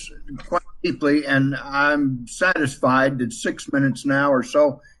consider this quite deeply, and I'm satisfied that 6 minutes now or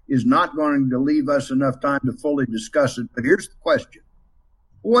so is not going to leave us enough time to fully discuss it. But here's the question.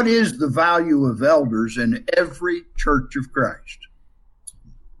 What is the value of elders in every church of Christ?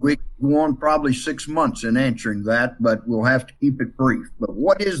 We go on probably 6 months in answering that, but we'll have to keep it brief. But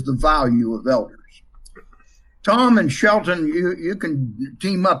what is the value of elders? Tom and Shelton, you can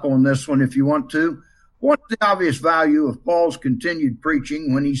team up on this one if you want to. What's the obvious value of Paul's continued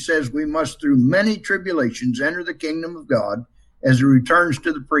preaching when he says we must through many tribulations enter the kingdom of God as he returns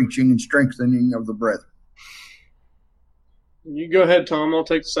to the preaching and strengthening of the brethren? You go ahead, Tom. I'll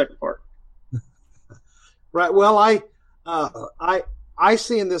take the second part. Right. Well, I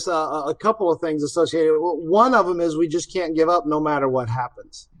see in this a couple of things associated. One of them is we just can't give up no matter what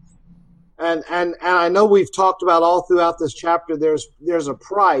happens. And I know we've talked about all throughout this chapter, there's a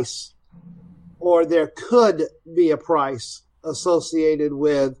price, or there could be a price associated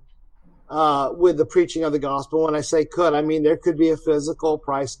with the preaching of the gospel. When I say could, I mean there could be a physical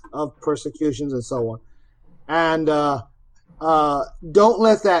price of persecutions and so on. And don't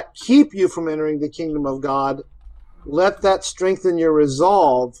let that keep you from entering the kingdom of God. Let that strengthen your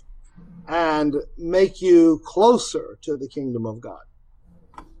resolve and make you closer to the kingdom of God.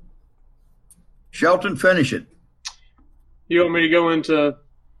 Shelton, finish it. You want me to go into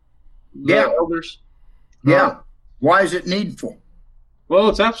the elders? Yeah. Why is it needful? Well,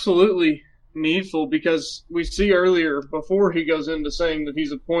 it's absolutely needful because we see earlier, before he goes into saying that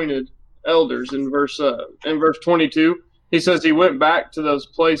he's appointed elders in verse 22, he says he went back to those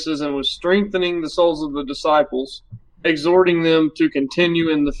places and was strengthening the souls of the disciples, exhorting them to continue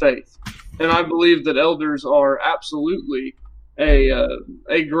in the faith. And I believe that elders are absolutely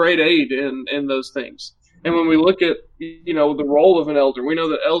a great aid in those things. And when we look at, the role of an elder, we know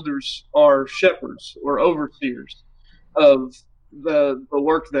that elders are shepherds or overseers of the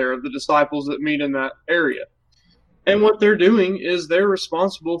work there of the disciples that meet in that area. And what they're doing is they're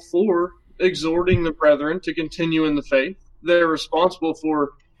responsible for exhorting the brethren to continue in the faith. They're responsible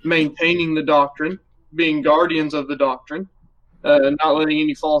for maintaining the doctrine, being guardians of the doctrine, and not letting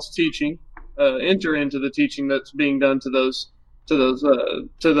any false teaching enter into the teaching that's being done to those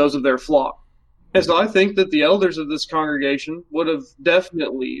of their flock. And so I think that the elders of this congregation would have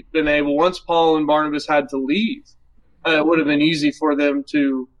definitely been able, once Paul and Barnabas had to leave, it would have been easy for them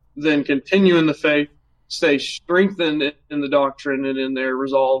to then continue in the faith, stay strengthened in the doctrine and in their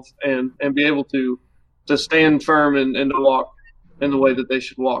resolve, and be able to stand firm and to walk in the way that they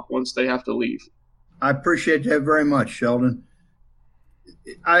should walk once they have to leave. I appreciate that very much, Sheldon.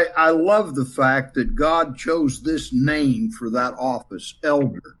 I love the fact that God chose this name for that office,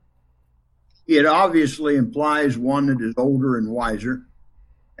 elder. It obviously implies one that is older and wiser.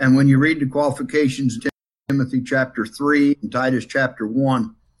 And when you read the qualifications in Timothy chapter 3 and Titus chapter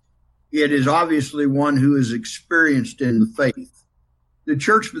 1, it is obviously one who is experienced in the faith. The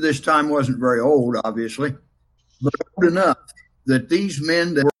church for this time wasn't very old, obviously, but old enough that these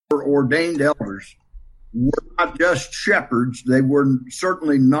men that were were ordained elders were not just shepherds. They were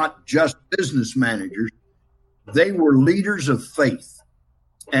certainly not just business managers. They were leaders of faith.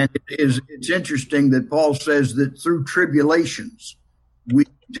 And it's interesting that Paul says that through tribulations, we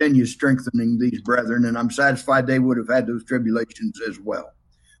continue strengthening these brethren, and I'm satisfied they would have had those tribulations as well.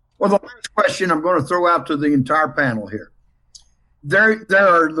 Well, the last question I'm going to throw out to the entire panel here. There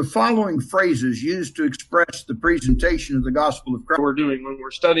are the following phrases used to express the presentation of the gospel of Christ. We're doing when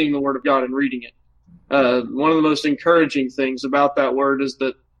we're studying the Word of God and reading it. One of the most encouraging things about that word is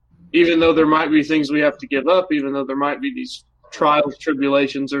that even though there might be things we have to give up, even though there might be these trials,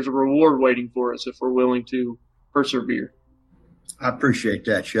 tribulations, there's a reward waiting for us if we're willing to persevere. I appreciate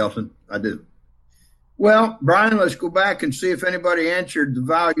that, Shelton. I do. Well, Brian, let's go back and see if anybody answered the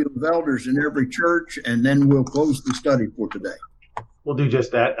value of elders in every church, and then we'll close the study for today. We'll do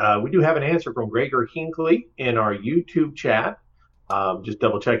just that. We do have an answer from Gregor Hinckley in our YouTube chat. Just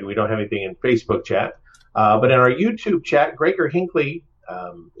double checking. We don't have anything in Facebook chat. But in our YouTube chat, Gregor Hinckley,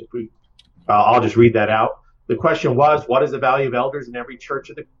 I'll just read that out. The question was, what is the value of elders in every church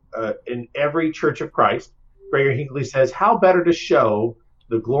of Christ? Gregor Hinckley says, how better to show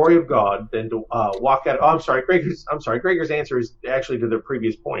the glory of God than to walk out. Oh, I'm sorry. Gregor's answer is actually to the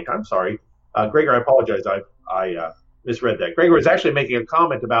previous point. I'm sorry. Gregor, I apologize. I misread that. Gregor was actually making a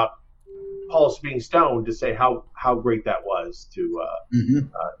comment about Paul's being stoned to say how great that was to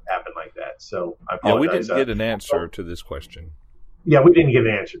happen like that. So I apologize. Yeah, we didn't get an answer to this question. Yeah, we didn't get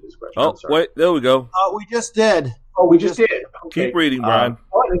an answer to this question. Oh, wait, there we go. We just did. Oh, we just did. Okay. Keep reading, Brian.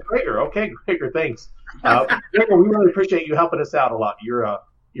 Gregor. Okay, Gregor, thanks. Gregor, we really appreciate you helping us out a lot. You're a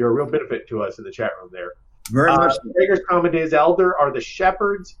real benefit to us in the chat room there. Very much. Gregor's comment is, elder are the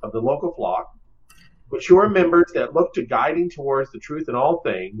shepherds of the local flock, mature members that look to guiding towards the truth in all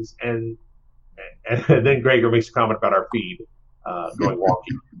things. And then Gregor makes a comment about our feed going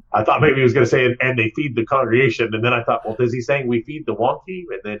wonky. I thought maybe he was going to say, and they feed the congregation. And then I thought, well, is he saying we feed the wonky?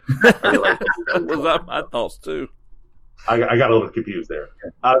 And then I realized was that my thoughts too? I got a little confused there.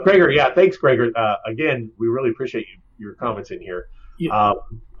 Gregor, yeah, thanks, Gregor. Again, we really appreciate your comments in here. Yeah.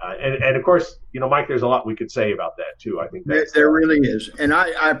 And of course, Mike, there's a lot we could say about that too. I think there really is. And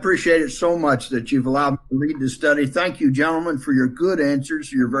I appreciate it so much that you've allowed me to lead this study. Thank you, gentlemen, for your good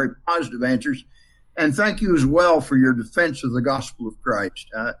answers, your very positive answers. And thank you as well for your defense of the gospel of Christ.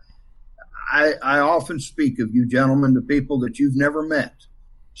 I often speak of you gentlemen to people that you've never met.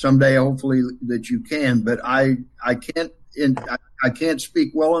 Someday, hopefully, that you can. But I can't speak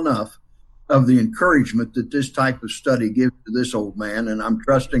well enough of the encouragement that this type of study gives to this old man, and I'm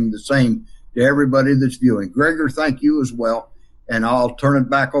trusting the same to everybody that's viewing. Gregor, thank you as well, and I'll turn it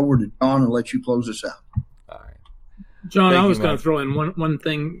back over to John and let you close us out. All right. John, I was going to throw in one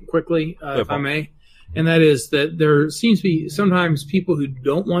thing quickly, if I may, and that is that there seems to be sometimes people who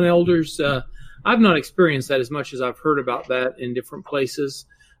don't want elders. I've not experienced that as much as I've heard about that in different places,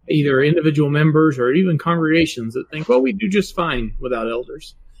 either individual members or even congregations that think, well, we do just fine without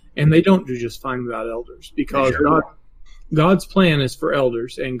elders. And they don't do just fine without elders because God's plan is for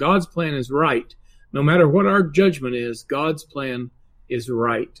elders, and God's plan is right. No matter what our judgment is, God's plan is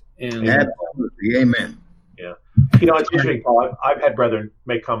right. And absolutely, amen. Yeah, it's interesting, Paul. I've had brethren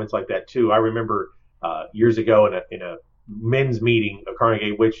make comments like that too. I remember years ago in a men's meeting, a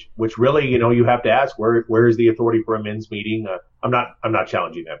congregation, which really, you have to ask where is the authority for a men's meeting? I'm not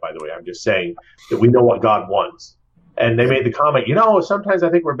challenging that, by the way. I'm just saying that we know what God wants. And they made the comment, sometimes I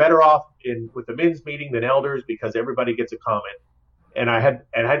think we're better off with the men's meeting than elders because everybody gets a comment. And I had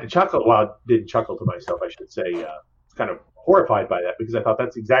to chuckle. Well, I didn't chuckle to myself, I should say. Kind of horrified by that because I thought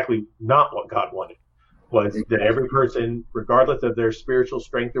that's exactly not what God wanted. Was that every person, regardless of their spiritual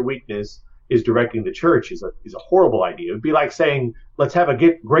strength or weakness, is directing the church is a horrible idea. It would be like saying, let's have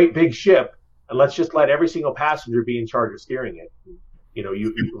a great big ship and let's just let every single passenger be in charge of steering it.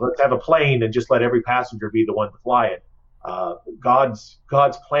 Let's have a plane and just let every passenger be the one to fly it. God's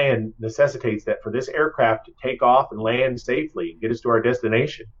plan necessitates that for this aircraft to take off and land safely and get us to our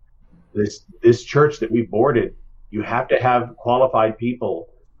destination, this church that we boarded, you have to have qualified people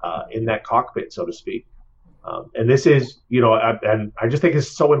in that cockpit, so to speak. And this is, and I just think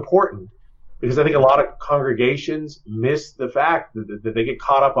it's so important because I think a lot of congregations miss the fact that they get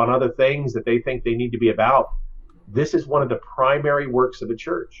caught up on other things that they think they need to be about. This is one of the primary works of the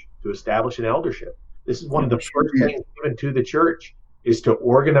church, to establish an eldership. This is one of the first things given to the church, is to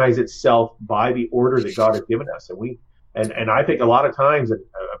organize itself by the order that God has given us. And I think a lot of times, and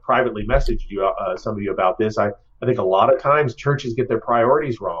I privately messaged you, some of you about this, I think a lot of times churches get their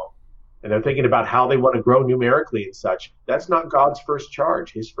priorities wrong. And they're thinking about how they want to grow numerically and such. That's not God's first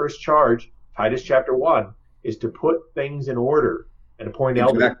charge. His first charge, Titus chapter 1, is to put things in order and appoint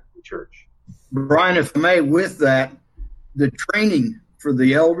elders the church. Brian, if I may, with that, the training for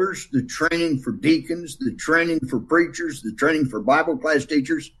the elders, the training for deacons, the training for preachers, the training for Bible class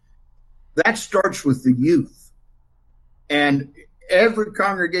teachers, that starts with the youth. And every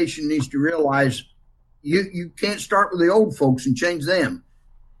congregation needs to realize you can't start with the old folks and change them.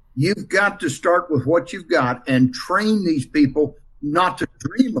 You've got to start with what you've got and train these people not to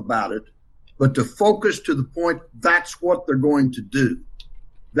dream about it, but to focus to the point that's what they're going to do.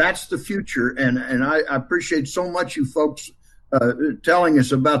 That's the future. And I appreciate so much you folks telling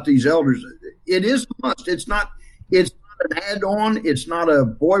us about these elders. It is a must. It's not an add-on. It's not a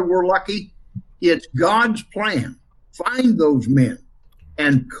boy, we're lucky. It's God's plan. Find those men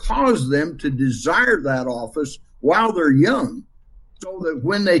and cause them to desire that office while they're young, so that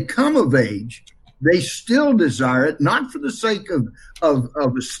when they come of age, they still desire it, not for the sake of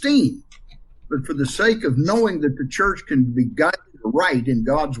esteem, but for the sake of knowing that the church can be guided right in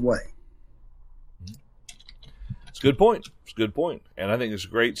God's way. It's a good point. It's a good point. And I think it's a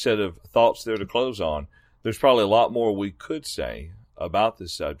great set of thoughts there to close on. There's probably a lot more we could say about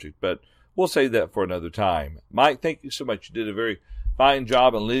this subject, but we'll save that for another time. Mike, thank you so much. You did a very fine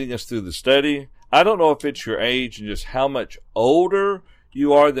job in leading us through the study. I don't know if it's your age and just how much older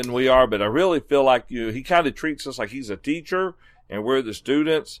you are than we are, but I really feel like he kind of treats us like he's a teacher and we're the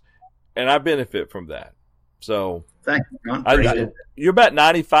students, and I benefit from that. So thank you, John. You're about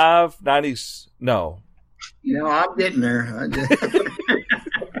 95, 90, no. I'm getting there.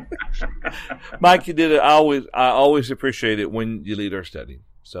 Mike, you did it. I always appreciate it when you lead our study.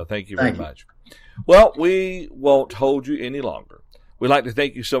 So thank you very much. Well, we won't hold you any longer. We'd like to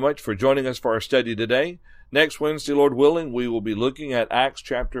thank you so much for joining us for our study today. Next Wednesday, Lord willing, we will be looking at Acts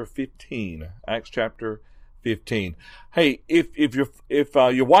chapter 15. Acts chapter 15. Hey, if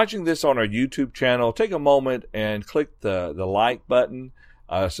you're watching this on our YouTube channel, take a moment and click the like button.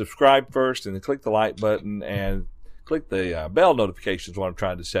 Subscribe first, and then click the like button and click the bell notifications. What I'm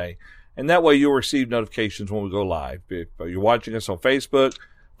trying to say, and that way you'll receive notifications when we go live. If you're watching us on Facebook,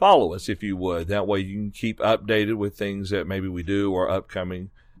 follow us if you would. That way you can keep updated with things that maybe we do or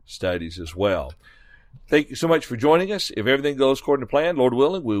upcoming studies as well. Thank you so much for joining us. If everything goes according to plan, Lord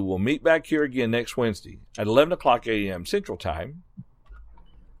willing, we will meet back here again next Wednesday at 11 o'clock a.m. Central Time.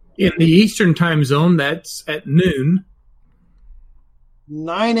 In the Eastern Time Zone, that's at noon.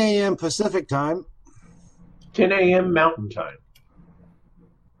 9 a.m. Pacific Time. 10 a.m. Mountain Time.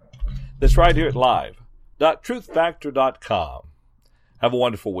 That's right here at live.truthfactor.com. Have a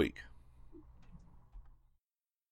wonderful week.